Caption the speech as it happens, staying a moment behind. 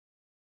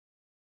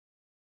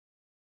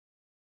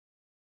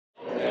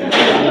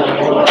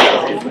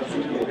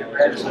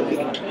Good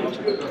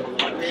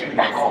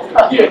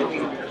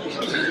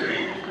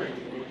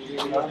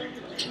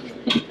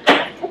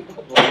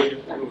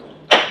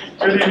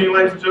evening,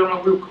 ladies and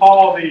gentlemen. We will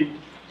call the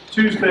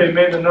Tuesday,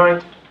 May the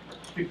 9th,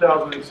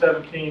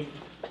 2017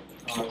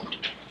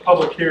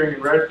 public hearing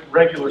and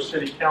regular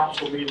city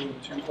council meeting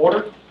to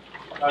order.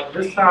 At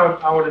this time,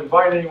 I would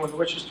invite anyone who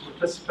wishes to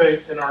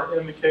participate in our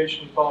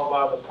invocation followed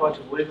by the Pledge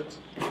of Allegiance,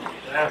 and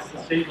ask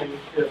this evening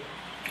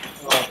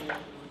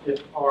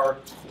if our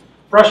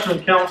freshman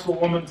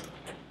councilwoman,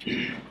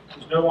 who's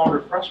no longer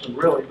a freshman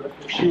really, but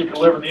if she would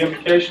deliver the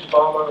invocation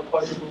followed by the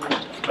Pledge of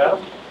Allegiance.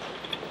 Madam?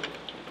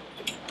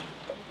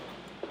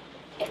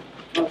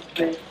 Most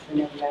gracious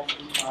and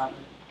everlasting Father,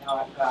 thou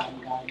art God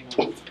and God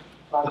alone.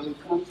 Father, we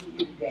come to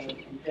you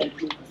today and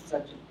thank you for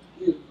such a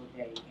beautiful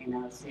day in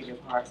our city of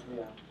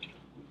Hartsville.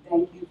 We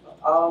thank you for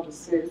all the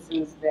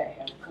citizens that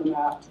have come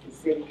out to the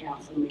city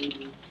council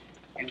meeting,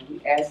 and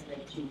we ask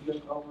that you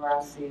look over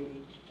our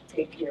city,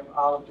 take care of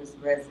all of its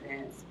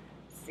residents,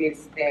 city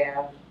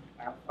staff,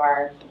 our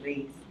fire,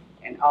 police,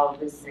 and all of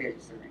the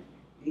citizenry.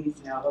 These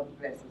and all of the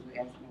blessings we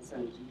ask in my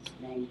son Jesus'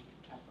 name.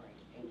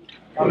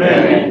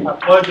 Amen. I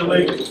pledge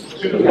allegiance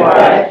to the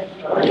flag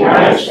of the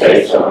United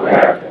States of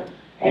America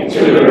and to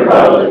the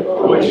republic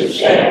for which it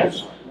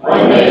stands,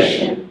 one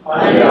nation,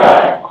 under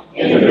God,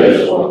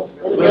 indivisible,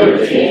 with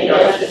liberty and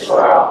justice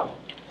for all.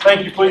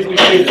 Thank you. Please be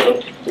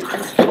seated.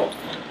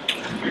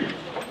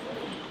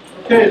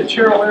 Okay, the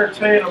chair will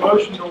entertain a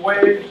motion to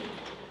waive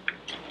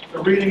the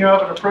reading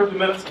of and approve the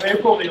minutes of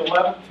April the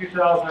 11th,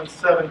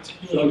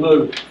 2017. So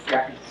moved.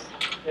 Second.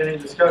 Any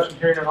discussion?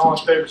 Hearing none, all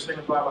in favor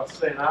signify by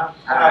saying aye.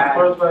 Aye.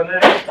 Opposed by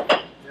nay?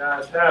 The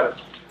ayes have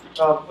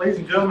it. Ladies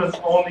and gentlemen,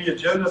 on the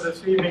agenda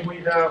this evening we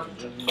have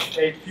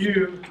a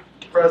few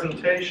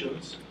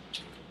presentations.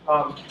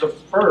 The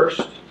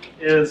first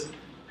is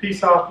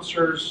Peace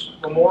Officers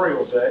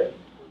Memorial Day.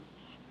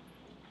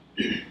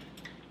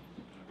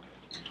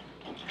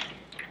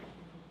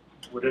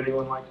 Would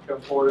anyone like to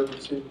come forward and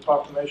receive the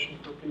proclamation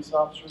for Peace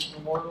Officers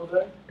Memorial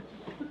Day?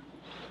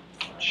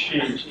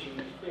 Chief.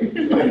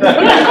 May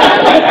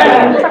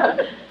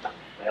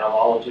I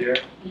volunteer?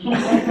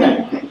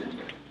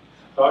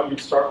 Thought you'd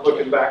start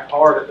looking back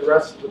hard at the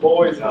rest of the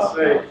boys and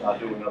say, not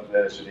doing enough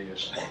as it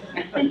is.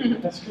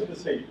 That's good to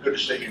see you. Good to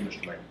see you,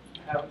 Mr. Mayor.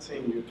 I haven't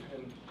seen you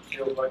in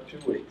feels like 2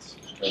 weeks.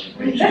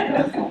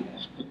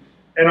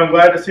 And I'm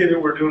glad to see that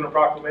we're doing a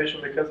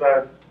proclamation because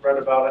I read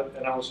about it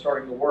and I was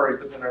starting to worry,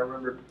 but then I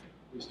remembered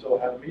we still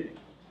had a meeting.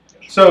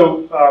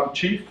 So,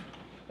 Chief,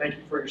 thank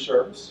you for your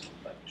service.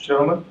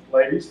 Gentlemen,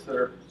 ladies that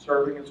are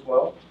serving as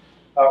well.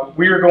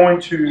 We are going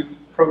to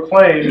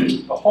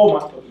proclaim the whole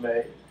month of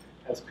May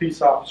as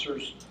Peace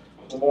Officers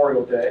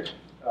Memorial Day.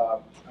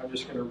 I'm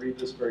just going to read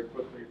this very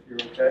quickly if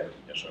you're okay.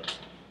 Yes, sir.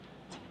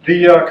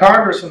 The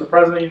Congress and the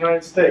President of the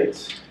United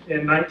States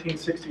in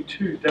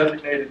 1962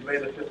 designated May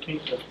the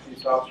 15th as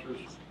Peace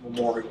Officers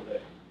Memorial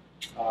Day.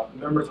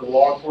 Members of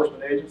law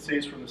enforcement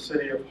agencies from the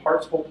city of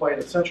Hartsville play an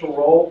essential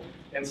role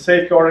in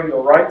safeguarding the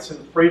rights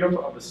and freedom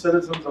of the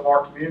citizens of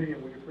our community,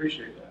 and we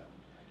appreciate that.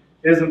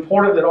 It is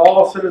important that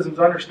all citizens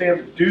understand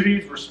the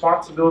duties,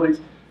 responsibilities,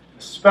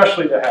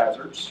 especially the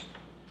hazards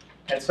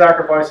and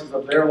sacrifices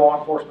of their law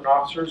enforcement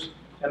officers,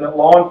 and that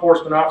law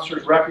enforcement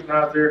officers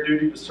recognize their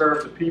duty to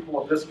serve the people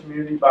of this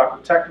community by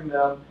protecting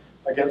them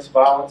against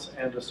violence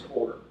and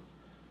disorder.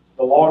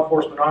 The law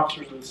enforcement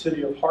officers of the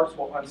city of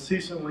Hartsville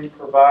unceasingly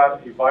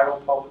provide a vital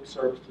public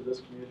service to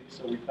this community,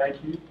 so we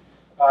thank you.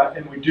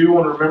 And we do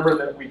want to remember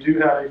that we do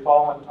have a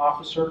fallen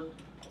officer.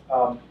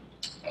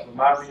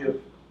 Remind me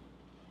of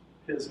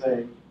his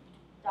name.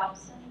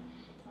 Dobson.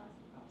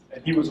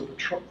 And he was a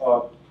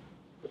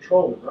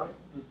patrolman, right?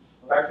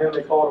 Back then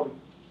they called him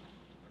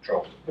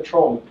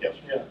patrolman. Yes.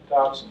 Yeah,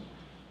 Dobson.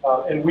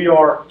 And we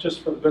are,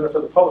 just for the benefit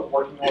of the public,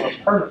 working on a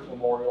permanent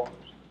memorial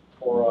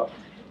for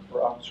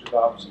Officer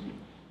Dobson.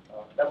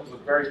 That was the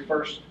very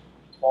first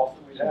boss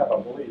that we'd have, I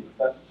believe.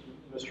 That,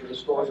 Mr.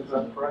 Historian, is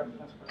that correct?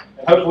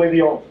 And hopefully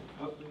the only.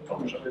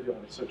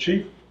 So,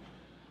 Chief,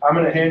 I'm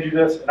going to hand you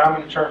this, and I'm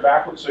going to turn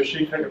backwards so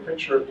she can take a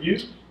picture of you.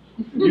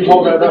 You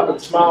hold that up and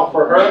smile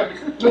for her,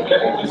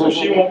 so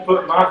she won't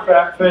put my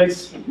fat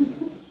face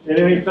in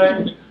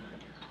anything.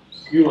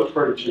 You look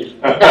pretty, Chief.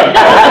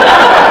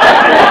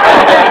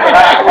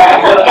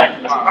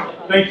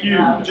 Thank you,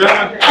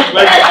 gentlemen.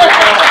 Ladies.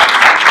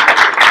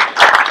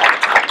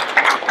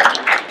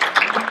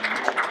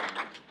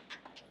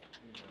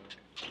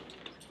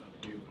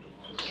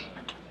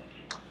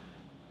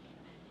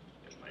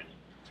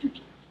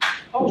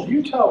 Oh,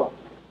 you tell them.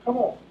 Come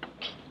on.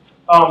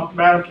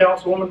 Madam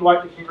Councilwoman, I'd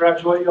like to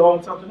congratulate you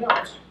on something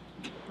else.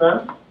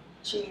 Madam?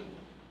 Chief,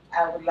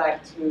 I would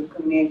like to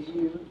commend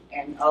you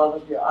and all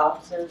of your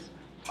officers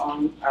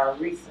on our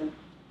recent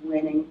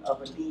winning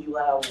of a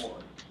DUI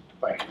award.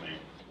 Thank you,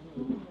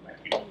 ma'am. Thank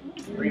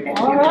you. Bring that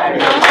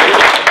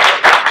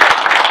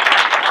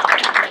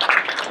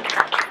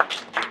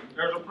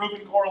There's a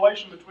proven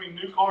correlation between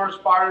new cars,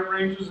 firing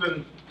ranges,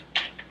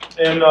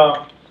 and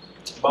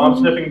bomb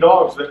sniffing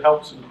dogs that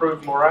helps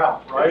improve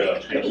morale,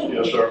 right?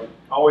 Yes, sir.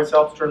 Always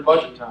helps during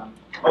budget time.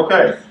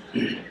 Okay,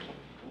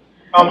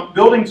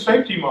 Building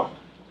Safety Month.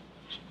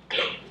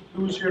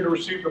 Who's here to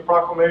receive the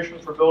proclamation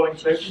for Building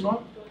Safety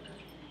Month?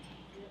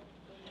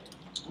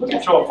 Look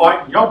at y'all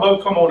fighting. Y'all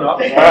both come on up.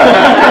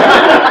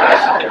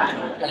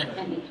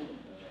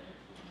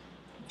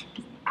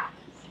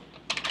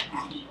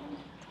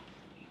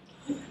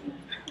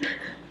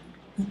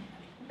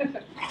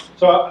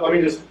 So let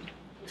me just,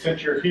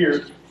 since you're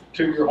here,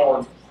 toot your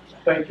horn.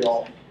 Thank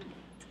y'all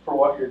for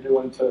what you're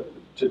doing to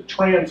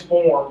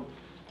transform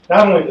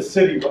not only the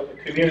city, but the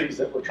communities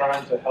that we're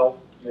trying to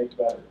help make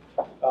better.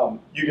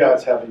 You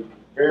guys have a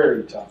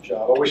very tough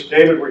job. I wish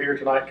David were here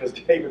tonight because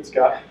David's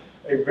got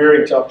a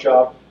very tough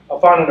job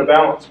of finding a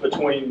balance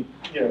between,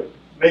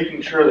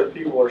 making sure that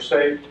people are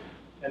safe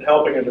and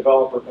helping a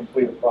developer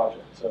complete a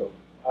project. So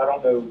I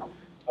don't know,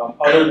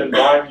 other than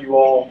buying you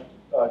all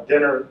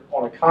dinner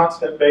on a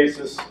constant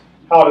basis,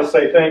 how to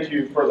say thank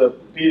you for the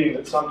beating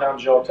that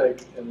sometimes y'all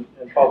take in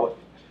public.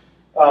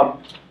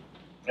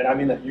 And I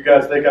mean that you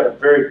guys, they got a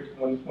very,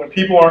 when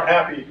people aren't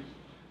happy,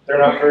 they're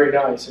not very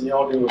nice, and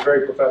y'all do a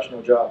very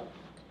professional job.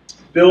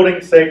 Building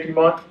Safety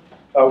Month,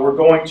 we're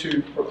going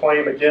to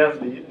proclaim again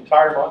the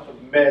entire month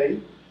of May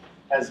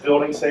as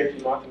Building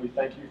Safety Month, and we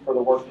thank you for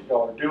the work that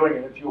y'all are doing,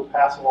 and if you'll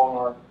pass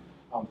along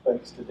our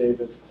thanks to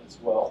David as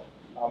well.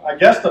 I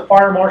guess the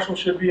fire marshal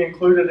should be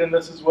included in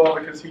this as well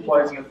because he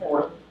plays an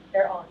important...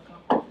 They're on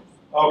conferences.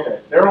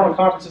 Okay, they're on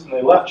conferences and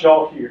they left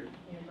y'all here.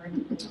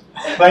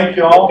 Thank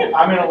y'all.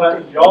 I'm going to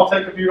let y'all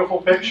take a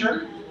beautiful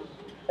picture.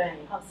 Thanks.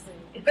 I'll see.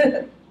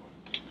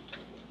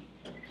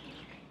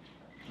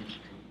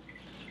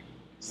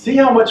 See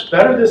how much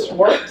better this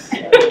works?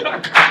 Thank you.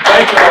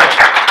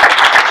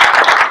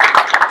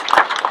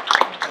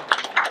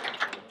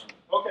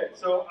 Okay,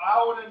 so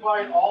I would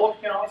invite all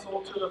of council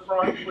to the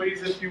front,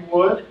 please, if you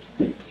would.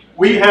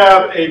 We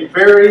have a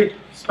very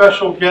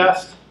special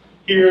guest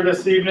here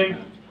this evening,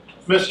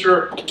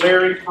 Mr.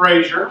 Larry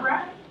Frazier.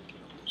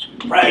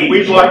 Right.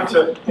 We'd like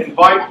to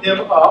invite him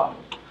up.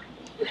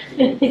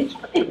 We're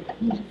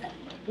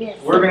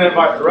going to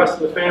invite the rest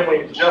of the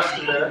family in just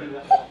a minute.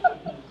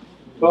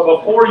 But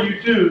before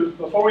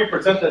we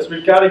present this,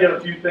 we've got to get a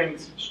few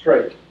things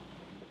straight.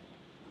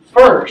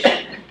 First,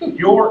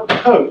 your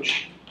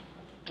coach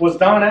was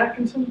Don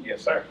Atkinson?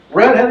 Yes, sir.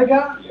 Redheaded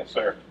guy? Yes,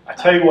 sir. I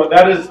tell you what,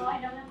 that is,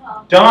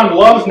 Don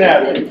loves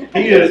Natalie.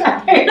 He is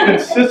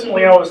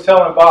consistently, I was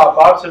telling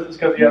Bob says it's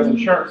because he has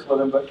insurance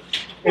with him, but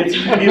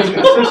he's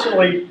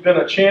consistently been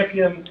a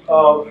champion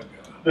of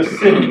the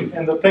city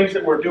and the things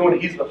that we're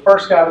doing. He's the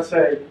first guy to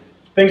say,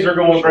 things are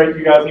going great,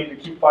 you guys need to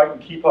keep fighting,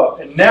 keep up.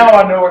 And now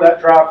I know where that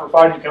drive for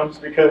fighting comes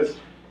because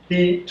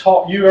he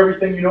taught you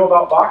everything you know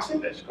about boxing?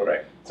 That's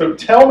correct. So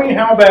tell me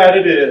how bad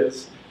it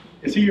is.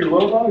 Is he your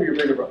little brother or your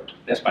bigger brother?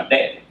 That's my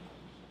daddy.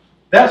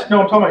 No, I'm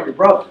talking about your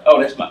brother. Oh,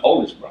 that's my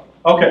oldest brother.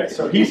 Okay,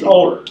 so he's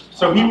older.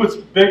 So he was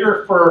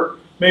bigger for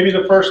maybe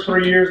the first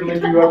 3 years and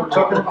then you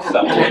overtook him?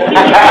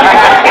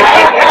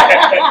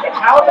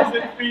 How does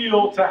it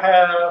feel to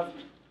have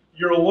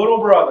your little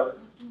brother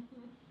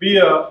be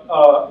a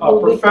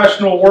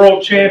professional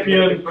world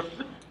champion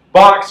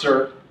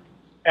boxer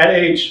at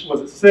age,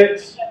 was it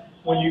 6,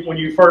 when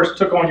you first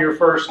took on your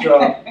first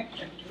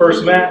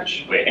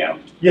match? With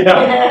him.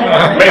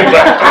 Yeah. Maybe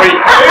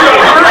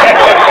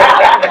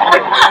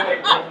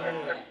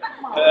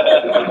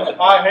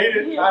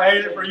I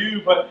hate it for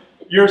you, but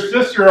your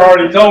sister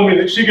already told me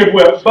that she could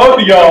whip both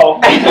of y'all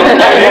at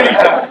any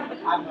time.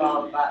 I'm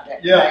all about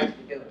that. Yeah. Nice to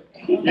do it.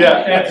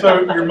 Yeah, and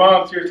so your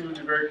mom's here, so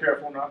be very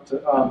careful not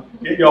to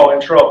get y'all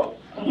in trouble.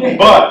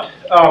 But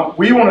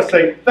we want to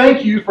say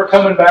thank you for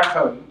coming back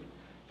home.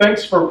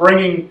 Thanks for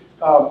bringing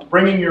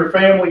your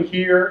family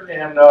here,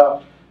 and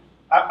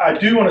I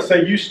do want to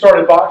say you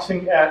started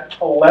boxing at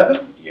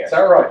 11. Yes. Is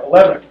that right?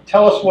 11.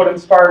 Tell us what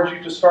inspired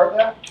you to start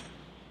that.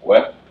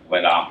 Well,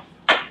 when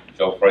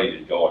Joe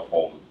Frazier, George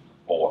Foreman,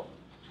 before,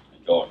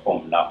 and George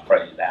Foreman knocked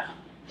Frazier down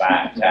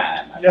 5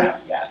 times, I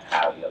got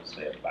highly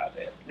upset about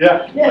that.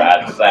 Yeah. But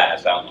I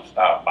decided I'm going to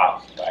start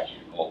boxing so I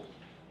can go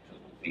to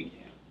defeat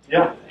him.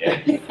 Yeah. Yeah.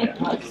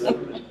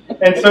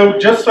 And so,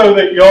 just so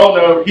that y'all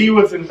know, he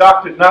was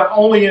inducted not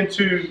only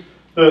into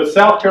the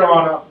South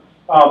Carolina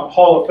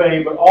Hall of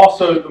Fame, but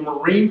also the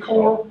Marine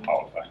Corps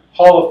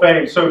Hall of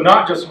Fame. So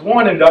not just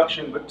one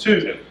induction, but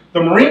 2.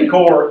 The Marine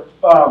Corps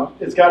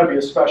has got to be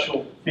a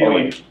special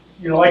feeling.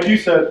 You know, like you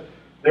said,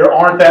 there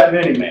aren't that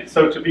many.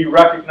 So to be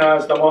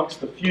recognized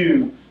amongst the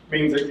few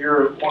means that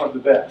you're one of the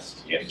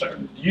best. Yes, sir.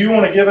 Do you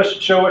want to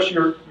show us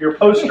your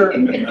poster?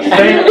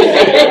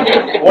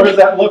 What does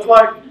that look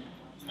like?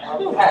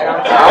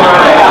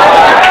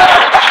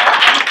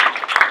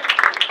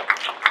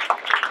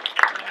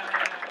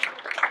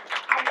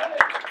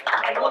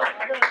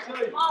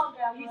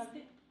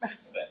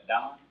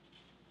 Don?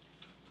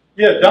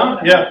 Yeah,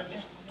 Don. Yeah,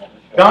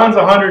 Don's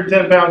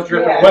 110 pounds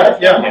dripping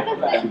wet. Yeah.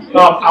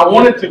 I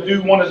wanted to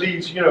do one of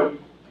these,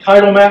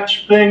 title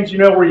match things,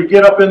 where you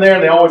get up in there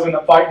and they always end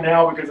up fighting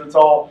now because it's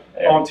all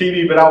on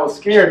TV, but I was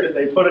scared that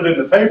they put it in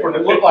the paper and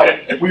it looked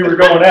like we were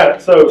going at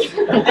it. So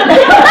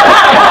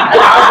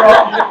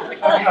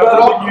I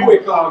brought you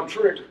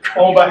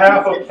on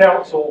behalf of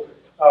council.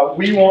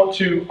 We want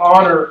to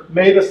honor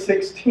May the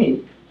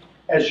 16th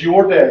as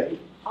your day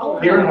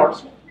here in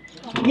Hartsville.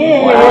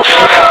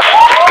 Yeah.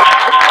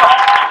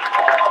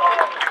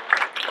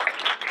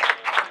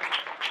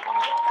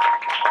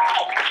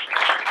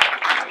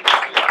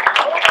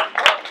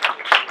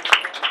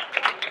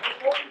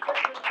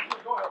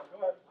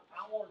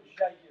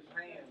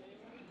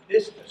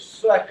 This is the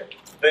second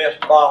best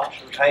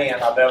boxer's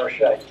hand I've ever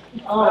shaken.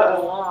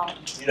 Oh, wow.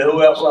 You know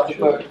who else I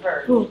shook?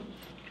 Who?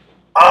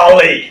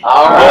 Ali.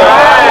 All right.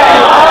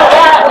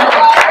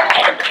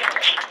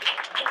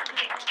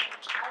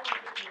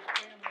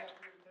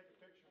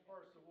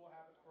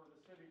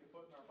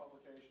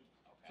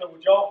 So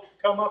would y'all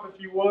come up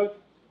if you would?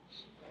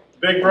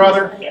 Big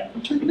brother.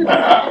 Preaching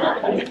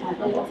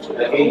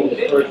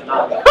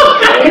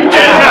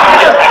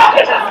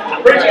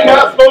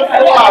not supposed to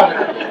lie.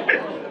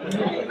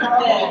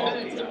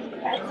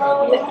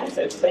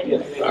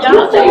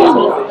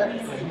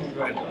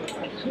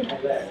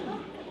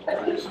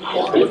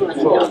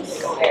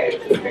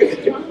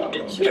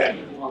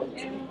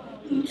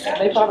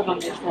 They probably gonna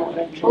get some.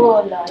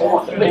 Oh, no.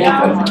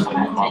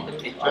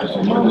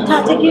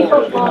 Take you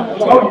for fun.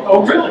 Oh,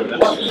 really?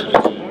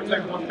 Want to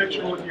take one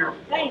picture with your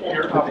family?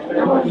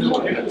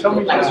 Tell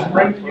me this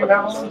ring do you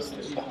have on?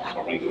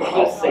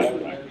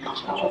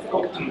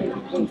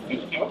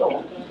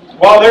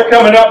 While they're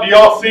coming up, do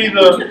y'all see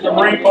the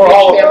Marine Corps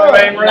Hall of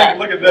Fame ring?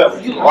 Look at this.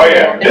 Oh,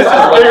 yeah. This is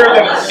bigger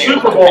than a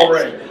Super Bowl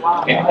ring.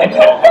 Oh,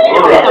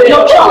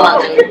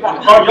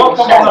 y'all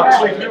come on up,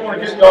 please. We want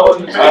to get y'all in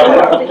the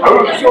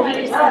picture.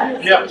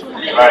 Yeah.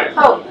 Right.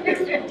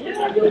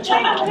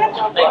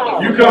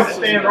 You come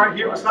stand right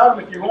here beside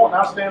them if you want,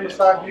 and I'll stand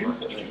beside you.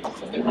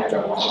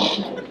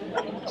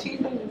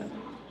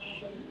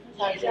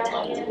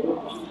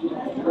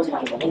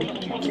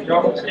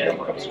 Y'all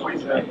come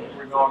squeeze in.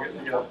 We're going to get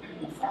together.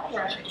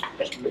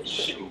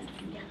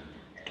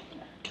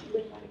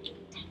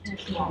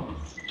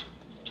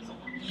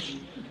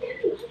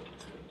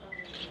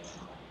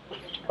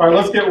 All right,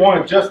 let's get one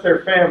of just their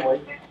family.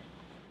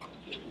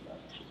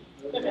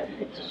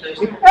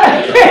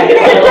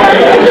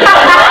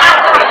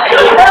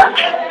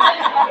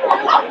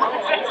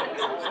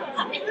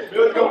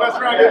 Billy's gonna mess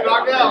around and get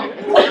knocked out.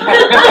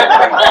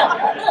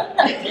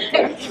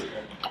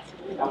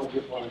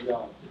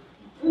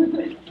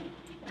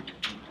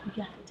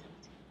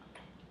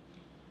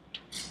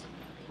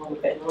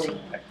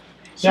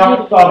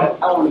 Now, I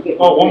want to get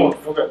oh, one more.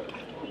 Okay.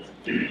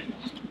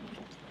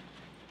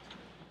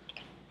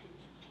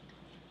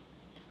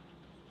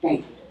 Thank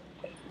you.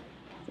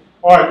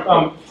 All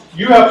right.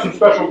 You have some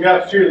special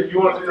guests here that you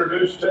want to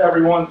introduce to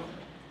everyone.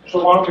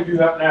 So why don't we do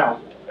that now?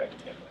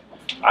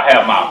 I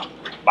have my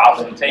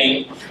boxing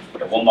team,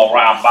 the one more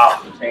round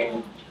boxing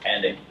team,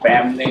 and the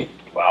family.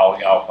 Well, all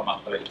y'all come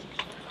up, please.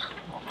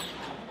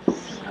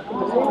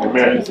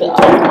 Amen.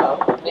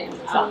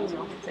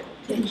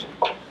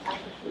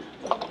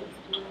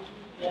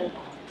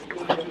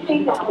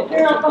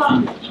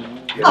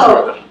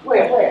 Oh,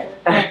 where?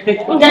 There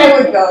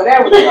we go.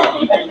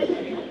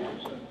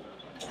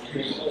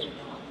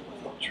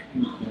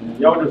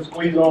 Y'all just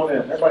squeeze on in.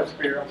 Everybody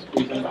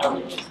squeeze in.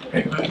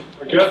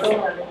 We're good?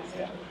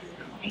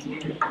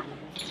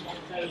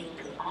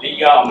 These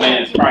young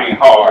men train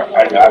hard.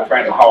 I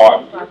train them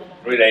hard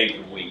 3 days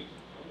a week.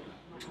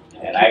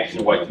 And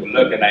actually what you're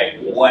looking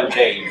at, one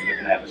day you're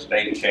looking at a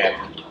state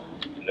champion,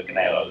 you're looking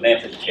at an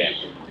Olympic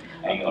champion,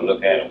 and you're going to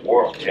look at a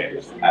world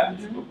champion out of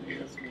the school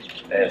here.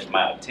 That's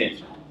my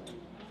attention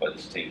for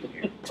this team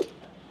here.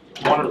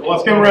 Wonderful.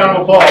 Let's give them a round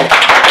of applause.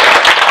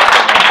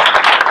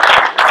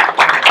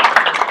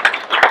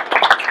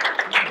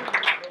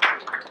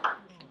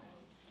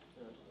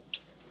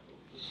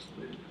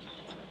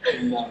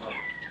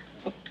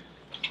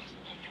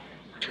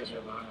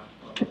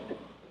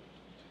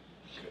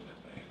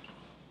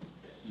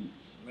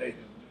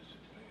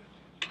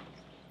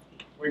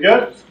 We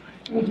good?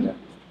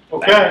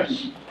 Okay.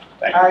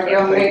 Thank All right,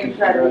 young lady,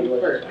 try to be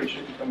first.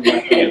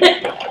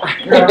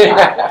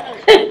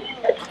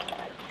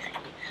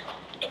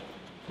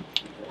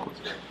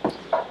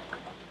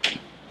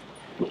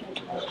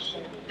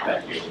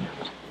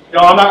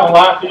 Y'all, I'm not gonna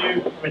lie to you.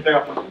 Let me take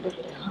off.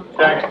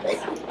 Okay.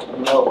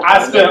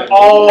 I spent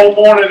all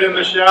morning in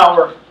the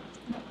shower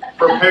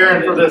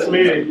preparing for this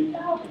meeting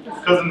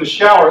because in the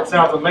shower it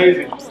sounds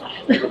amazing.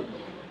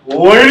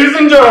 Ladies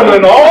and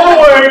gentlemen, all the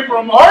way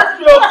from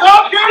Hartsville,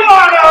 South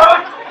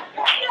Carolina,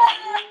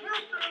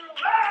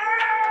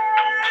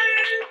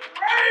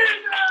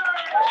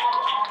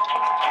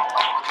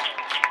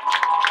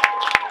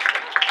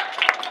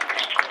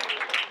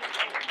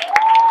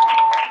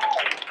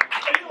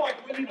 I feel like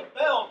we need a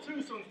bell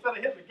too, so instead of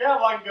hitting the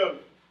gavel, I can go.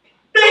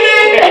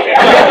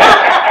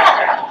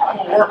 I'm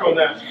gonna work on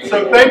that.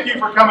 So thank you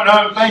for coming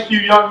home. Thank you,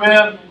 young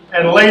men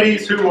and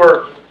ladies who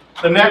are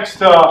the next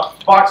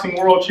boxing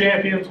world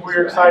champions.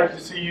 We're excited to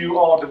see you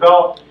all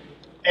develop.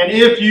 And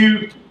if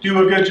you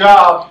do a good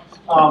job,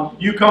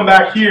 you come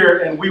back here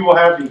and we will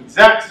have the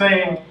exact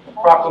same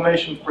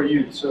proclamation for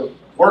you. So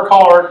work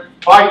hard,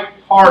 fight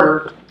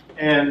harder,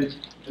 and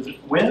is it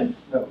win?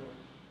 No.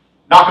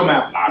 Knock them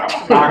out. Knock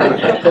 'em out.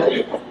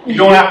 You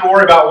don't have to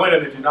worry about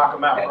winning if you knock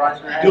them out,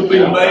 right? You'll be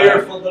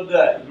mayor for the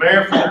day.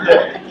 Mayor for the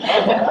day.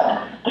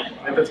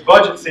 And if it's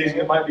budget season,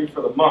 it might be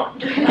for the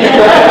month.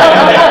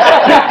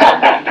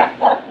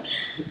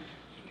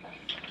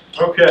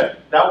 Okay,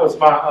 that was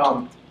my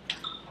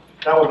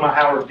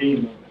Howard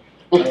Dean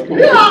moment.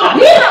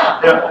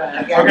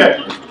 Yeah. Okay.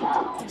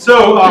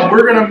 So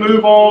we're going to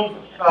move on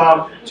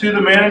to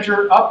the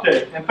manager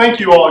update, and thank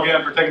you all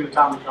again for taking the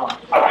time to come.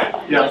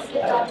 Yes. Oh,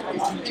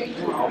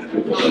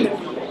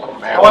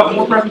 I have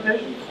more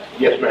presentations.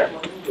 Yes, ma'am.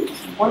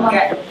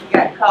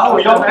 Oh,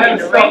 y'all had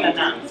stuff.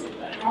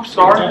 I'm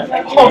sorry.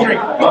 I'll drink.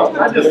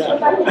 I just.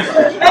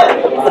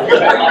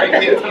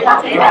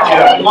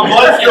 My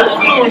blood's still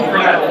flowing for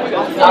now.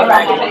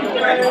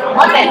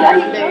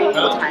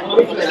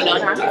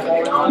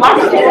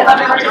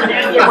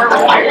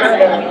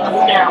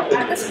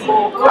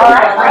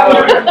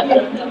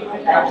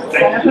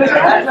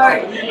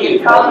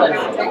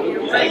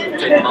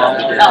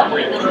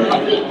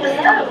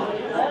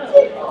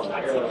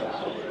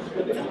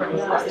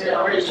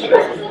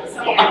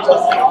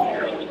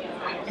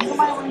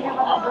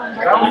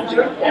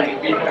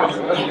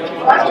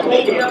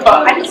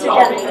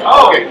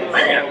 Oh,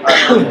 man.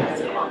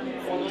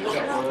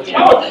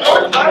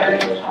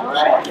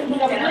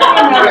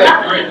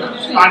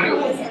 I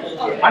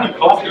need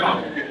coffee.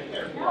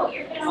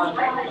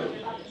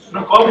 No,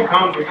 coffee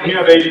comes when you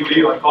have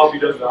ADD, like coffee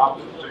does the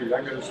opposite too.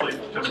 I go to sleep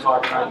at 10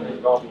 o'clock at night and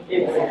drink coffee.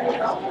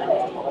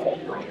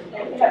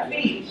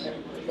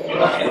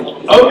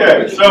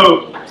 Okay,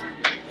 so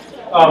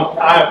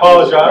I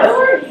apologize.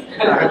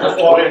 I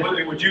just walked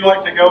in. Would you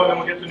like to go and then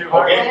we'll get the new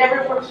hire?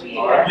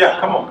 Yeah,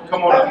 come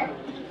on up.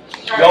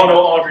 Y'all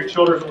know Audrey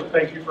Childers, and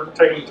thank you for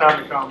taking the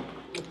time to come.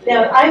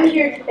 Now, I'm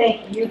here to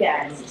thank you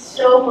guys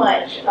so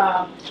much.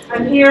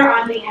 I'm here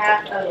on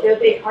behalf of Go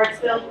Big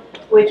Hartsville,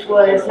 which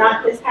was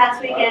not this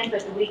past weekend,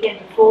 but the weekend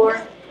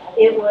before.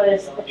 It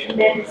was a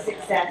tremendous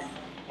success,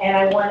 and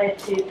I wanted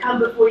to come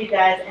before you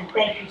guys and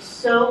thank you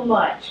so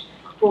much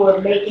for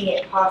making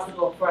it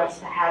possible for us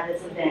to have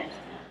this event.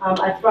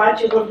 I've brought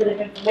you a little bit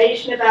of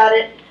information about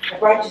it. I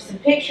brought you some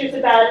pictures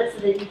about it so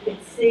that you can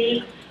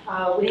see.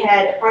 We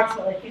had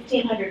approximately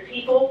 1,500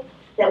 people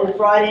that we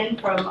brought in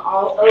from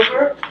all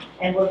over,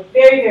 and we're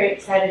very, very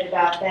excited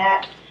about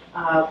that.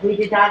 We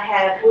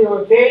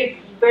were very,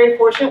 very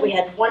fortunate. We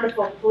had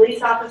wonderful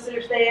police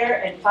officers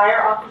there and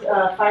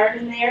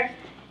firemen there,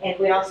 and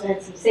we also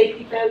had some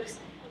safety folks.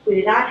 We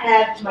did not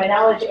have, to my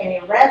knowledge, any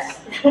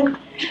arrests, and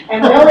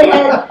we only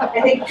had,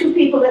 I think, 2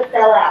 people that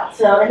fell out.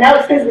 So, and that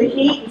was because of the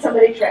heat and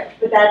somebody tripped,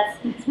 but that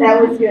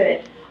was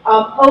good.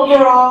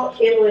 Overall,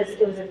 it was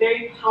a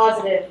very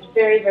positive,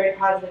 very, very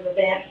positive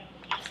event.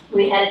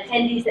 We had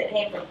attendees that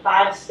came from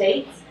 5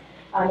 states,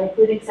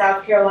 including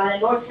South Carolina,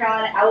 North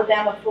Carolina,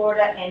 Alabama,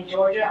 Florida, and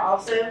Georgia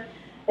also.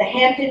 The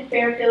Hampton,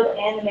 Fairfield,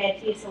 and the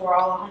Mantisa were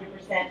all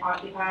 100%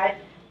 occupied,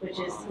 which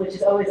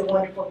is always a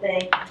wonderful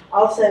thing.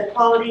 Also,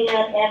 Quality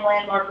Inn and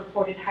Landmark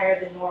reported higher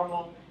than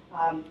normal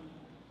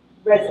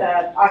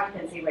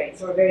occupancy rates,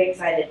 so we're very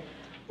excited.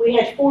 We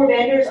had 4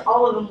 vendors,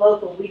 all of them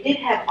local. We did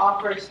have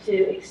offers to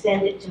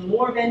extend it to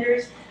more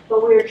vendors,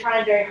 but we were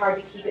trying very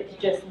hard to keep it to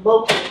just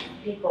local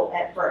people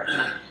at first.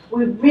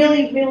 We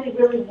really, really,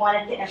 really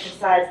wanted to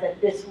emphasize that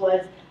this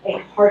was a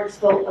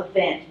Hartsville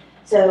event.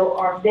 So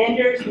our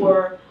vendors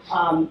were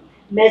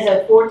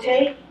Mezzo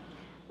Forte,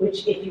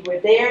 which if you were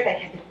there, they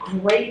had the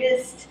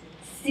greatest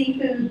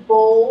seafood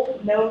bowl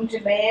known to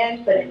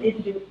man, but it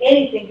didn't do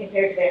anything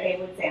compared to their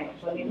Haywood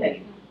sandwich, let me tell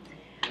you.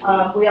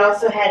 We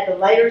also had the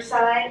lighter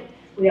side.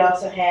 We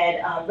also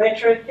had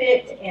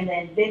retrofit, and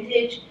then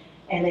vintage,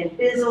 and then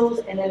fizzles,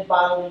 and then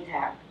bottle and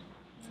tap.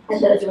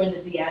 And those were in the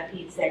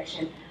VIP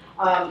section.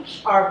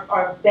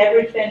 Our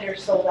beverage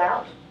vendors sold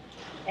out,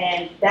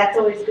 and that's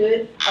always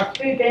good. Our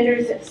food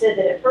vendors have said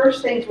that at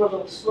first things were a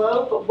little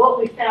slow, but what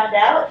we found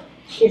out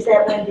is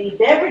that when the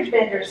beverage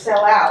vendors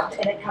sell out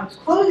and it comes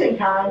closing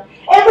time,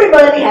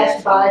 everybody has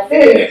to buy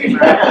food.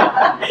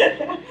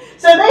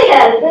 So they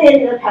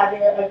ended up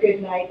having a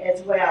good night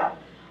as well.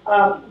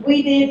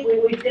 We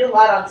did a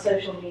lot on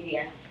social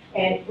media,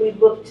 and we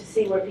looked to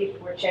see where people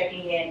were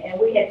checking in, and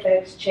we had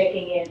folks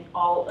checking in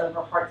all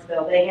over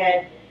Hartsville. They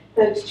had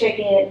folks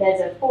checking in at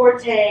Mezzo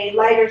Forte,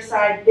 Lighter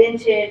Side,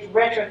 Vintage,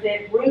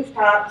 Retrofit,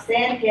 Rooftop,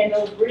 Sand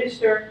Candles,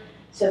 Rooster,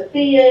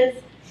 Sophia's,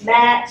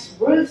 Max,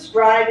 Ruth's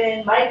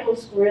Drive-In,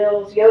 Michael's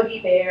Grills, Yogi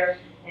Bear,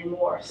 and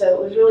more. So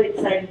it was really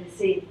exciting to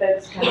see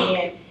folks coming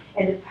in.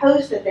 And the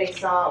posts that they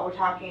saw were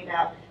talking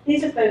about,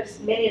 these are folks,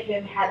 many of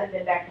whom haven't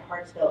been back to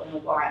Hartsville in a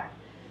while.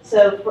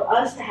 So for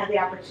us to have the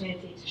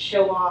opportunity to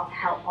show off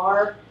how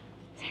our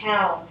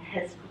town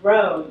has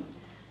grown,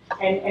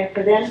 and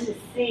for them to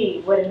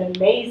see what an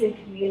amazing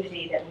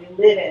community that we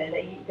live in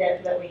and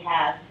that we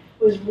have,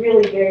 was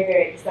really very,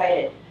 very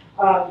excited.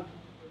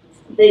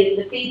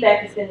 The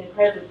feedback has been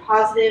incredibly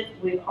positive.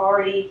 We've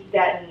already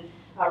gotten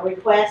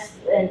requests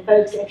and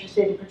folks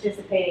interested in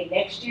participating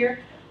next year.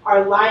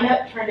 Our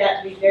lineup turned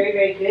out to be very,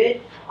 very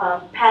good.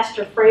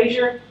 Pastor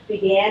Frazier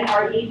began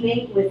our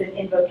evening with an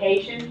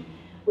invocation.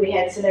 We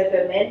had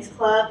Sunoco Men's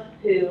Club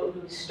who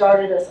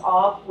started us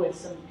off with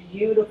some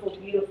beautiful,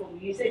 beautiful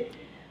music.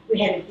 We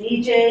had a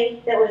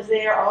DJ that was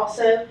there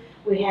also.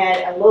 We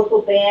had a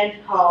local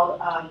band called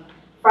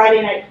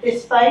Friday Night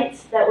Fist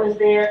Fights that was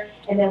there,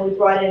 and then we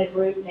brought in a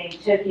group named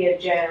Tokyo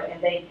Joe,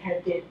 and they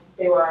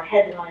were our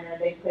headliner.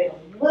 They played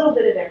a little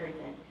bit of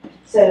everything.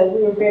 So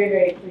we were very,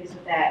 very pleased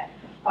with that.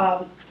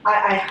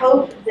 I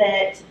hope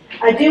that,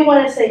 I do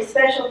want to say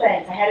special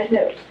thanks. I had a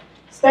note.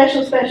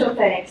 Special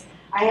thanks.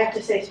 I have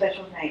to say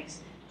special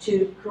thanks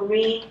to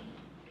Kareem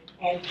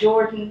and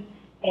Jordan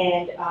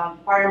and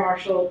Fire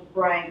Marshal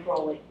Brian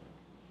Crowley.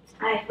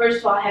 First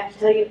of all, I have to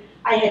tell you,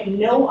 I had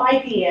no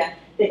idea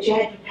that you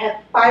had to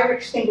have fire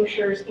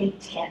extinguishers in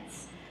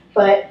tents.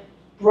 But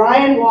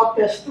Brian walked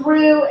us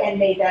through and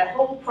made that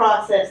whole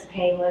process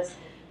painless.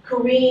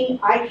 Kareem,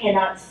 I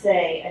cannot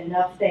say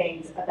enough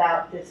things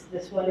about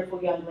this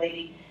wonderful young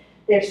lady.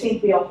 There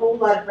seemed to be a whole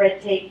lot of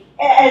red tape,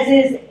 as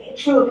is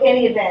true of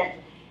any event,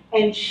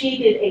 and she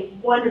did a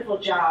wonderful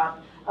job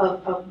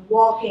of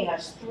walking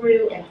us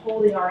through and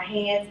holding our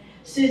hands.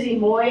 Susie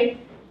Moy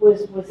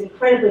was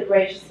incredibly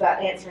gracious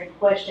about answering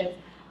questions.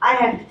 I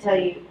have to tell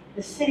you,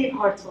 the city of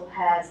Hartsville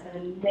has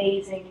an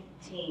amazing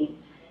team,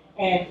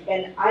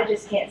 and I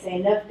just can't say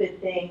enough good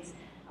things,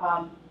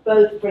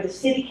 both for the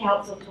city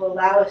council to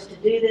allow us to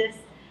do this,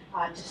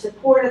 to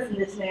support us in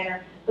this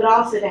manner, but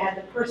also to have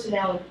the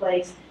personnel in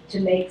place to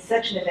make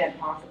such an event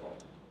possible.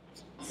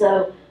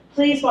 So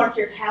please mark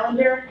your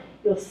calendar.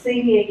 You'll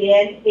see me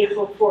again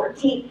April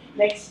 14th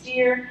next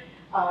year,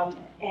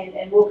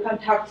 and we'll come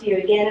talk to you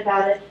again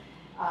about it.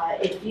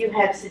 If you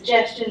have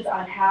suggestions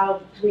on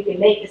how we can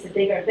make this a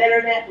bigger and better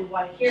event, we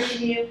want to hear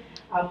from you.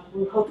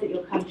 We hope that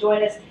you'll come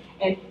join us.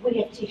 And we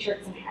have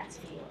t-shirts and hats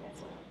for you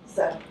as well.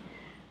 So,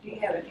 Do you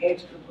have an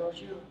extra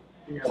brochure?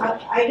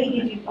 I can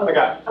give you. Okay. I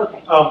got it.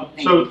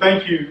 Okay. So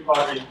thank you,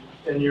 Audrey,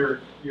 and your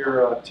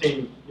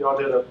team. Y'all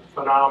did a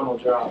phenomenal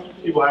job.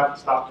 People have to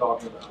stop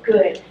talking about it.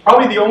 Good.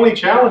 Probably the only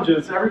challenge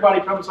is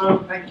everybody comes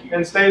home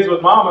and stays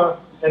with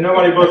Mama, and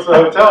nobody books a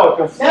hotel.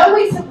 Cause No,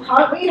 we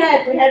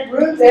had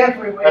rooms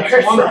everywhere.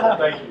 that's wonderful.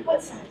 Thank you.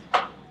 What's that?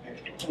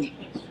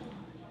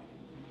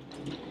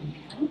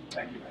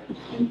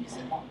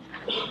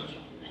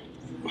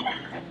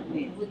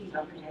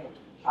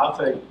 I'll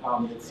take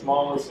the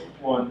smallest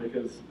one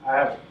because I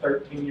have a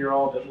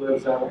 13-year-old that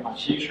lives out of my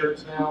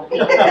t-shirts now.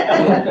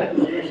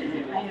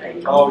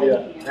 Oh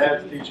yeah,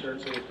 Dad's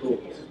t-shirts are cool.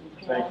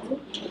 Thank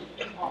you.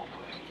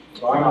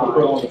 So I'm gonna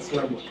put on the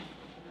slim one.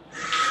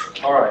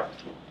 All right.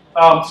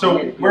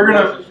 So we're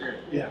gonna,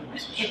 yeah,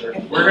 sure.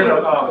 We're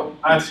gonna.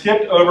 I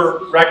skipped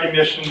over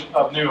recognition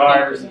of new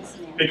hires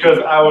because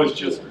I was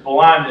just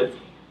blinded.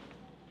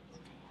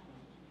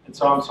 And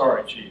so I'm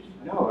sorry, Chief.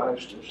 No, I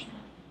was just.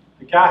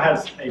 The guy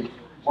has a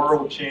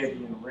world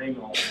champion ring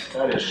on.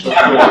 That is so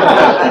cool.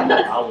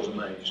 I was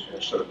amazed.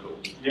 That's so cool.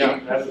 Yeah,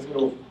 that is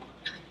cool.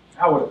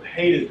 I would have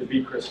hated to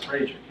be Chris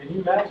Frazier. Can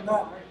you imagine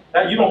that?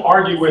 That you don't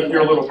argue with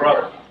your little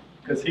brother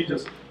because he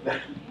just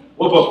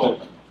whoop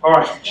up. All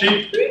right,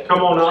 Chief,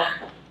 come on up.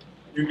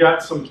 You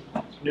got some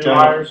new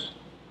hires.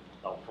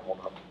 Oh, come on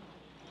up.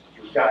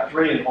 We've got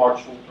 3 in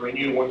Hartsville, 3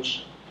 new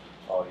ones.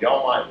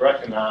 Y'all might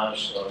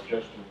recognize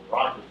Justin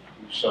Rocket.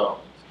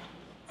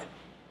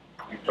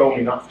 He told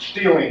me not to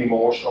steal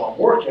anymore, so I'm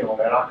working on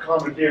that. I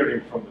commandeered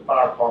him from the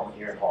fire department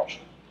here in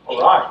Hartsville. All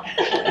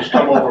right. He's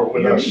come over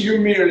with us. You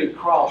merely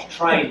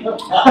cross-trained.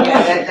 That's what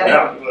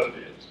it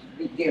is.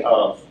 Big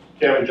difference.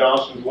 Kevin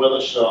Johnson's with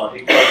us.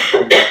 He comes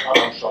from,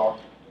 I'm sorry.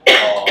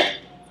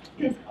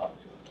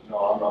 No,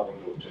 I'm not going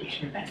to do it to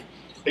you.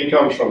 He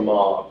comes from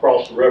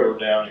across the river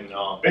down in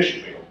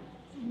Bishopville.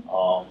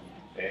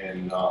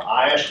 And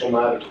I asked him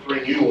out of the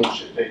 3 new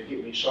ones if they'd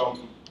give me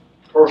some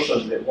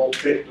person that won't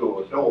fit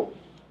through a door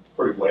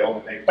pretty well,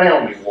 and they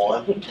found me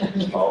one.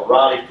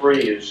 Riley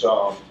Free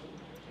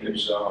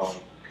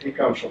he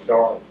comes from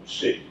Darlington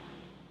City,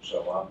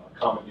 so I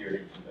commandeered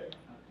him from there.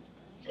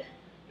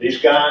 These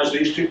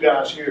 2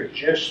 guys here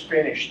just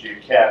finished the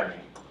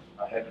academy.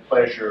 I had the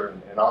pleasure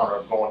and honor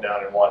of going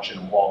down and watching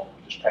them walk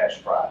this past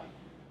Friday.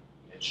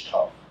 It's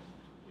tough.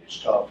 It's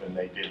tough, and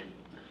they did it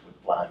with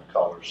flying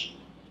colors,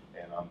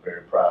 and I'm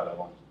very proud of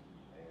them.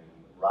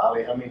 And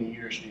Riley, how many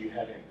years do you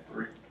have in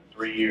there?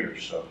 3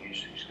 years, so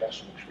he's got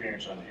some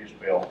experience under his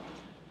belt,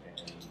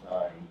 and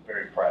I'm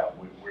very proud.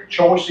 We're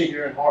choosy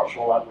here in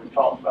Hartsville, like we've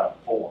talked about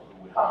before,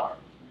 who we hire.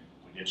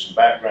 We did some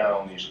background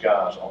on these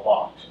guys a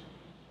lot,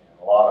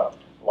 and a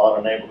lot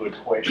of neighborhood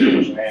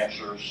questions and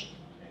answers,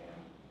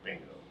 and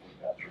bingo,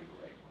 we got 3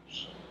 great ones.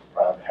 So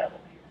proud to have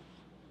them here.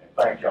 And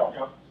thank y'all.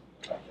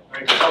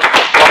 Thank you.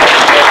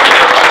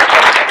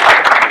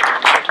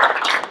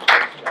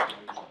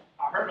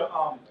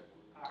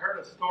 I heard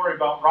a story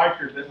about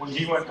Riker that when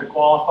he went to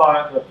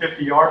qualify at the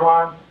 50-yard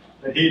line,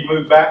 that he'd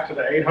moved back to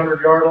the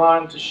 800-yard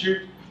line to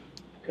shoot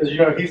because you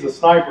know he's a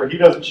sniper. He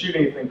doesn't shoot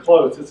anything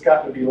close. It's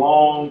got to be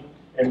long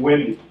and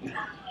windy.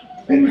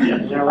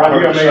 Yeah, right.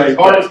 You gotta make it as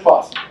hard as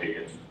possible.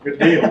 Good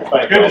deal.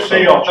 Good to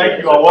see y'all.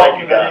 Thank you all.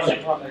 Welcome guys.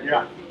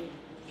 Yeah.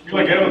 You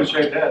look good with a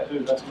shaved head too.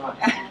 That's nice.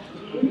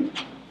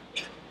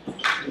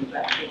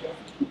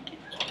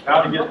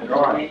 How to get there?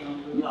 All right.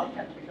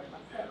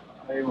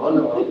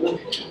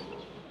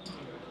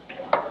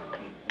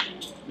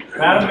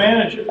 Madam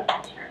Manager, do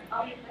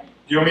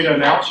you want me to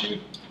announce you?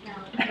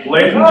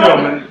 Ladies and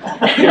gentlemen,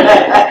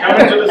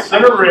 coming to the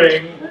center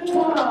ring.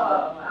 Oh,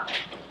 wow.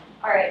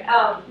 All right,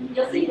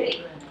 you'll see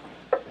me.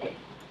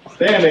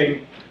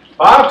 Standing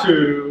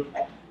 5'2",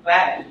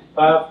 5'11",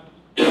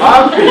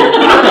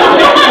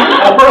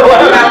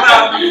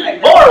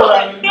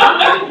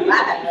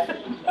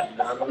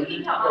 4'11". We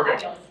can count all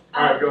angles.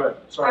 All right, go ahead. All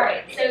Sorry.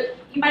 right, so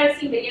you might have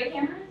seen video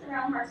cameras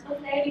around Hartsville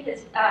today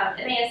because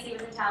MASC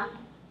was in town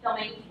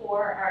filming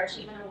for our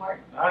Achievement Award.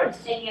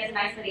 Nice. Taking us a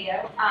nice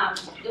video.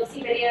 You'll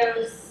see video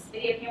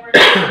cameras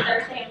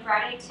Thursday and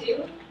Friday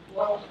too.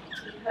 We'll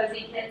be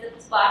posing kids at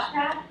the splash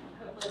pad.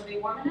 Hopefully it'll be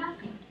warm enough.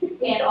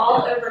 And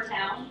all over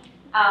town.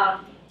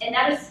 And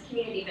that is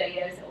community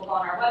videos that will go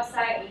on our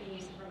website. We can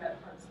use to promote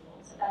Hartsville.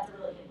 So that's a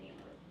really good thing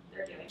that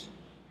they're doing.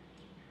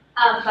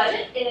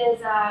 Budget is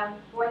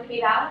going to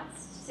be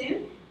balanced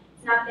soon.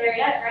 It's not there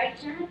yet, right,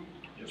 Chairman?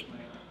 Yes,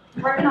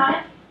 ma'am. Working on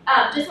it.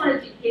 Just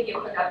wanted to give you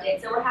a quick update.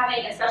 So we're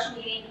having a special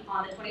meeting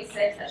on the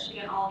 26th. That should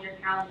be on all of your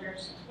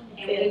calendars.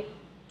 And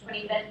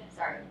 25th,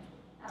 sorry,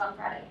 not on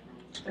Friday.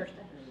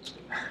 Thursday.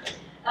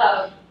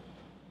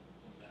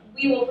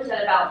 We will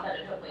present a balanced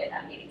budget hopefully at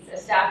that meeting. So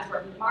staff is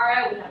working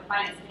tomorrow. We have a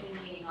finance committee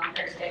meeting on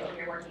Thursday, but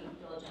we are working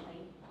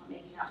diligently on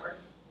making that work.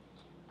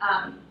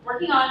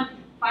 Working on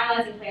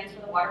finalizing plans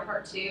for the water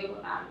park 2.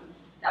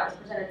 That was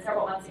presented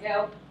several months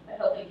ago, but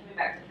hopefully coming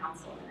back to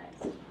council in the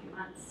next few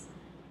months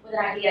with an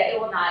idea. It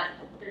will not,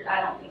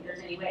 I don't think there's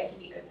any way it can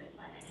be opened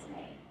by next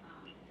May. I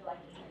feel like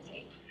it's going to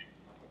take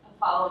a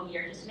following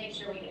year just to make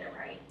sure we get it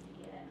right and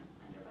get in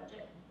under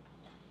budget.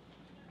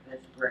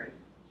 That's great.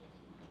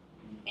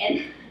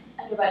 And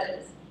under budget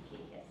is key,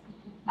 yes.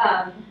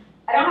 I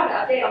don't have an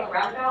update on the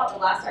roundabout. The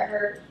last I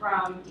heard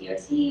from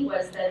DOT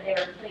was that they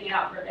were putting it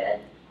out for a bid,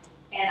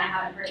 and I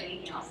haven't heard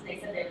anything else. And they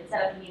said they would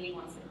set up a meeting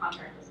once the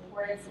contract was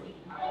awarded so we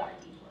can have a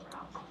detour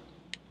route.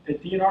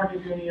 Did DNR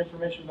give you any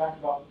information back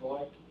about the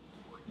lake?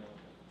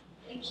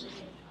 Actually,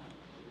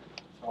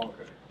 Oh,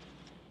 okay.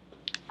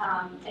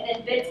 and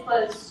then bids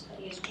closed, I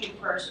think it's June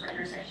 1st for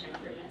intersection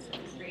improvements for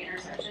these 3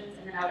 intersections,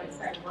 and then I would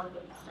expect work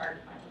would start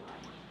by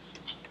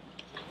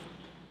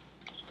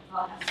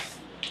July.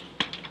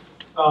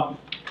 I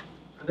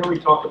know we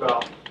talked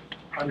about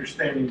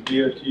understanding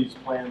DOT's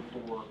plan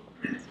for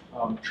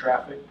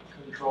traffic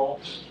control.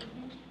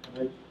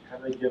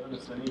 Have they given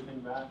us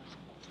anything back?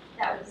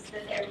 That was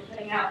that they were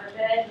putting out for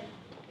bid. It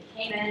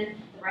came in,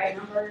 the right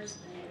numbers,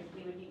 and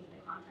we would meet with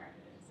the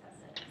contractor to discuss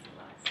it.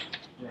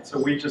 Yeah, so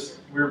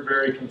we're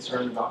very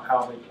concerned about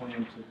how they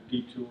plan to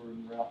detour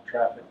and route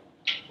traffic.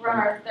 We're on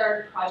our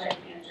 3rd project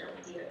manager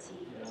with DOT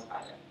for this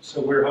project.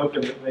 So we're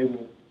hoping that they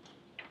will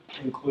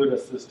include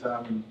us this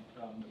time and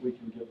that we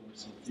can give them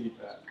some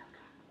feedback.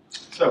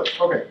 So,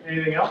 okay,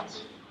 anything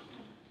else?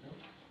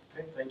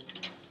 Okay, thank you.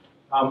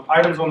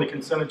 Items on the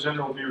consent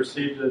agenda will be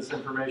received as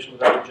information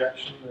without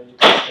objection. They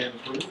can stand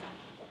approved.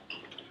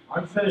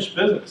 Unfinished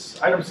business.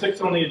 Item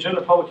 6 on the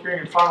agenda, public hearing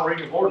and final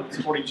reading of ordinance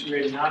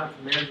 4289 if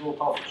the manager will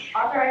publish.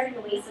 Authorizing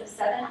the lease of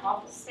 7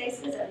 office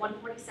spaces at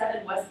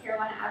 147 West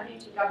Carolina Avenue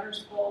to Governor's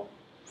School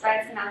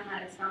Science and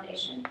Mathematics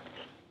Foundation.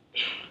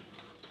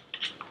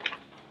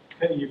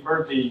 Okay, you've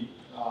heard the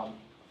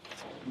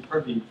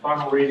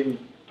final reading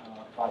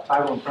by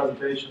title and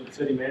presentation of the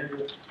city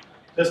manager.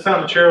 This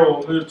time the chair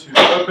will move to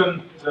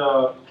open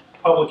the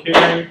public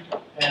hearing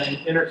and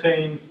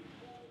entertain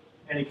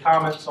any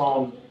comments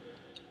on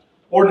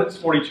ordinance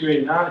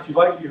 4289. If you'd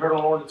like to be heard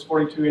on ordinance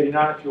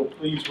 4289, if you'll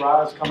please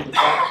rise, come to the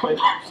front,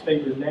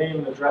 state your name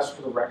and address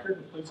for the record,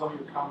 and please limit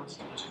your comments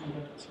to 2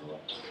 minutes or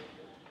less.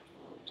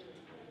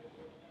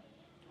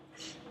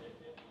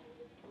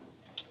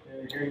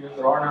 And hearing that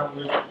there are none,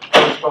 we'll move to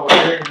close public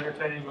hearing and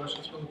entertain any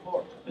motions from the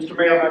floor. Mr.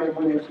 Mayor, I make a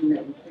motion. Motion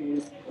that we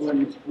pass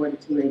ordinance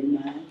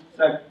 4289.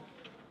 Second.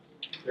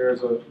 There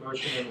is a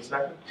motion and a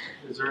second.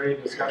 Is there any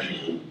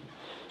discussion?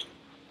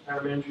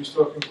 Madam Manager, you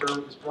still concur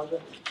with this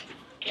project?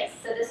 Yes,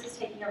 so this is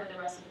taking over the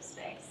rest of the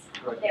space.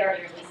 Right. They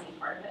already are leasing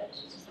part of it,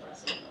 it's just the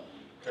rest of the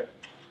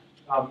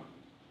building.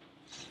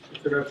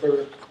 If there are no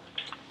further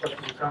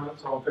questions or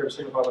comments, all in favor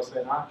signify by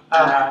saying aye.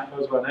 Aye.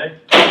 Opposed by nay.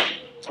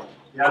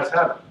 The ayes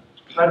have it.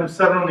 Item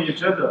 7 on the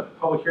agenda,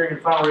 public hearing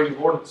and final reading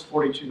of ordinance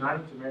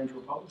 4290. The manager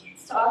will publish.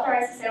 To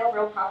authorize the sale of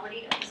real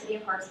property of the city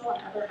of Hartsville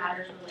and other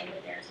matters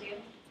related thereto.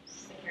 Take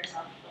care of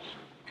yourself.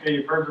 Okay,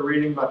 you've heard the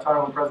reading by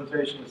title and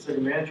presentation of the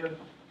city manager.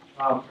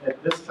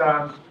 At this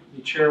time,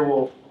 the chair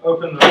will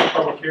open the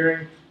public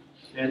hearing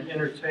and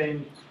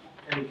entertain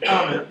any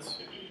comments.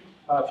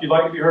 If you'd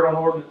like to be heard on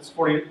ordinance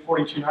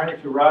 4290,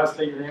 if you rise,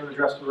 state your name and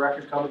address for the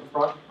record, come to the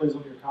front. Please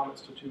limit your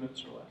comments to 2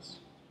 minutes or less.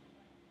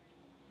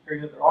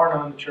 Hearing that there are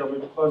none, the chair will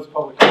move to close the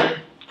public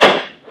hearing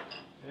and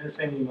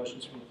entertain any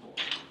motions from the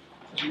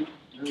floor.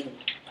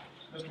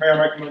 Mr. Mayor,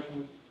 I make a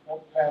motion we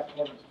pass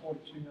ordinance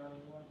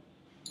 4291.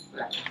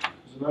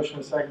 There's a motion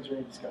and a second. Is there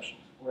any discussion?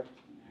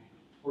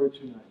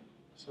 4290.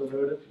 So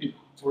noted.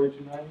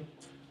 4290.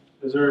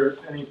 Is there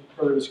any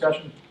further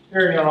discussion?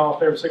 Hearing none, all in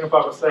favor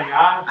signify by saying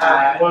aye.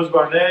 Aye. Opposed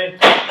by nay.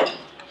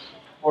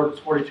 Ordinance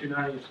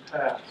 4290 is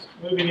passed.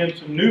 Moving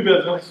into new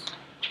business.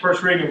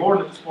 First reading of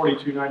ordinance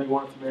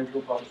 4291. If the manager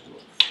will publish the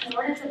ordinance. An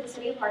ordinance of the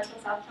City of Hartsville,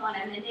 South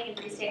Carolina, amending and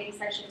restating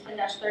section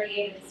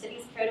 10-38 of the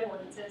city's code of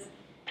ordinances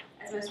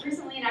as most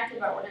recently enacted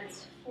by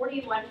ordinance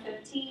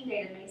 4115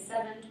 dated May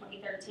 7,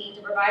 2013,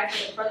 to provide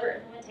for the further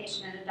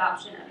implementation and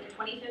adoption of the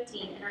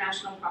 2015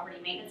 International Property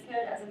Maintenance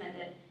Code as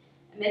amended,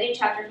 amending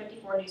Chapter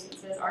 54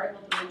 nuisances,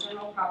 Article 3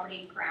 general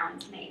property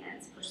grounds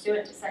maintenance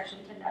pursuant to section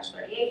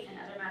 10-38 and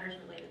other matters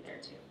related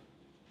thereto.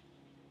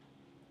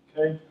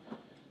 Okay.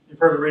 You've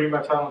heard the reading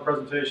by title and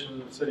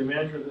presentation of the city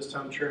manager. This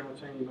time the chair will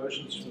entertain any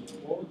motions from the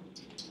floor.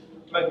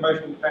 Make a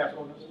motion we pass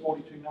ordinance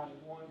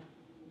 4291.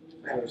 Is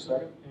there a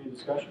second? Any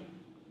discussion?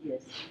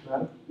 Yes,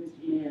 Madam?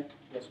 Mr. Mayor,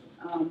 Yes,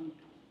 ma'am.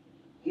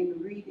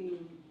 in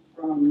reading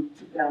from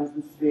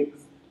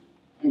 2006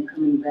 and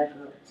coming back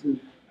up to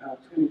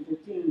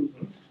 2015,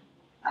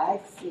 I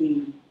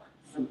see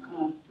some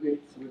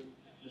conflicts with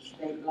the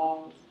state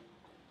laws.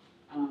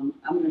 I'm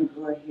going to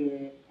go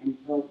ahead and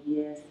vote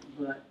yes,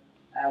 but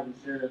I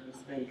reserve the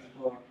space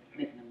for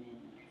making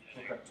amendments.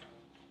 Okay. For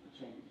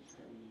changes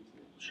that we need to.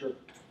 Sure.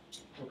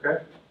 Okay.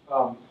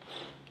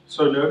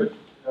 So noted.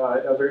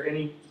 Are there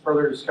any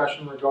further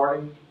discussion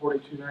regarding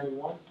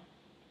 4291?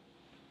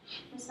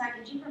 Ms. Mack,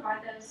 could you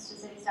provide those to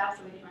city staff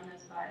so we can run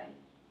those by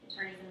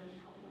attorneys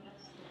and helping with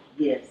us?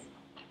 Yes.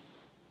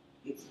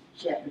 It's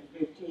chapter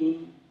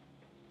 15.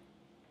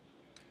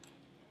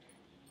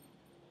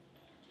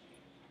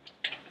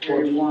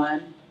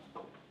 31,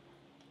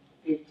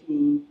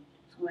 15,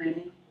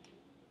 20,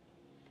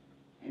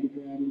 and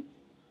then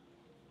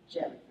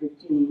chapter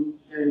 15,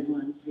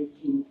 31,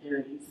 15,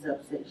 30,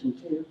 subsection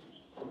 2.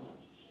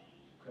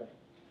 Okay.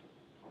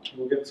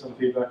 We'll get some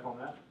feedback on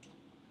that.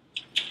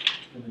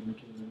 And then we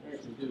can.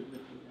 That's to do with the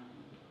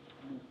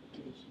notification and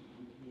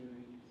the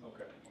hearings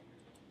Okay.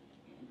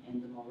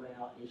 and the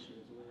morale issue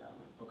as well.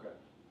 Okay.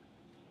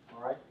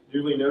 All right.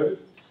 Duly noted.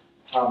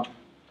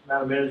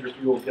 Madam Manager, if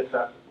you will get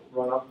that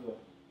run up the.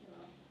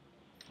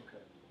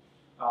 Okay.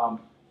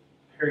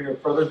 Hearing no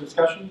further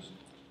discussions.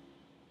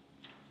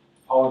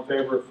 All in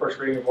favor of first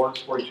reading of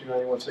ordinance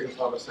 4291,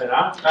 signify by saying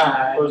aye.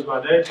 Aye. Opposed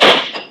by nay.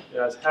 The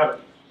ayes have it.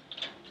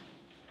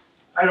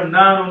 Item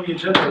 9 on the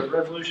agenda is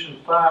Resolution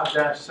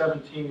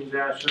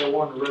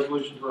 5-17-01, the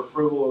resolution for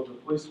approval of the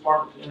police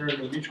department to enter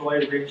into a mutual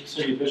aid agreement with the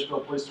City of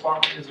Bishopville Police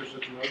Department. Is there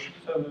such a motion?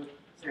 So moved.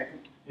 Second.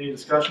 Any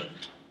discussion?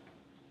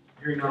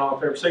 Hearing none, all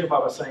in favor signify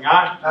by saying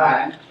aye.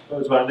 Aye.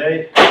 Opposed by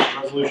nay.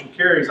 Resolution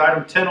carries.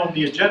 Item 10 on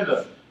the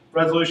agenda,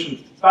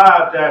 Resolution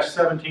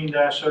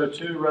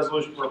 5-17-02,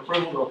 resolution for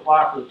approval to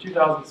apply for the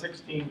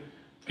 2016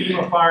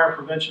 FEMA Fire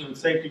Prevention and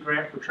Safety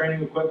Grant for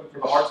training equipment for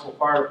the Hartsville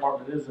Fire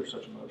Department. Is there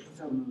such a motion?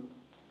 So moved.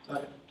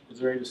 Second. Is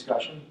there any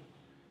discussion?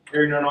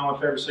 Hearing none, all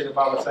in favor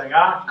signify by saying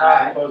aye.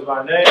 Aye. Opposed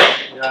by nay.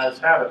 The ayes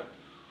have it.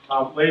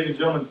 Ladies and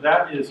gentlemen,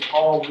 that is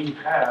all we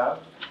have.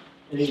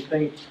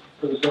 Anything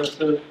for the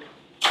benefit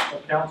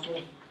of council?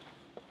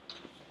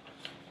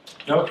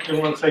 No, I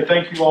want to say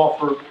thank you all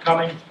for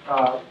coming.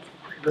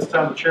 This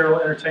time the chair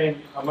will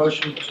entertain a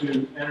motion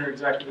to enter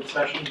executive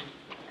session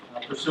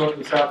pursuant to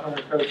the South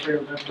Carolina Code of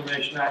Freedom of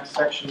Information Act,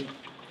 Section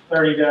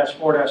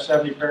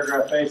 30-4-70,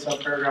 paragraph A,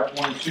 subparagraph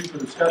 1 and 2, for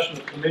discussion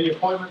of committee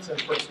appointments and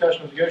for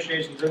discussion of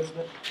negotiations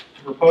incident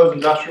to propose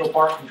industrial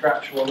park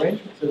contractual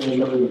arrangements. Is there a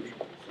motion?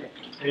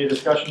 Any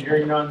discussion?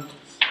 Hearing none.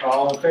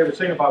 All in favor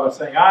signify by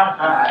saying aye.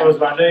 Aye. Opposed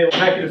by nay.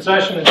 Executive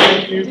session, and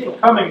thank you for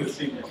coming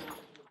this evening.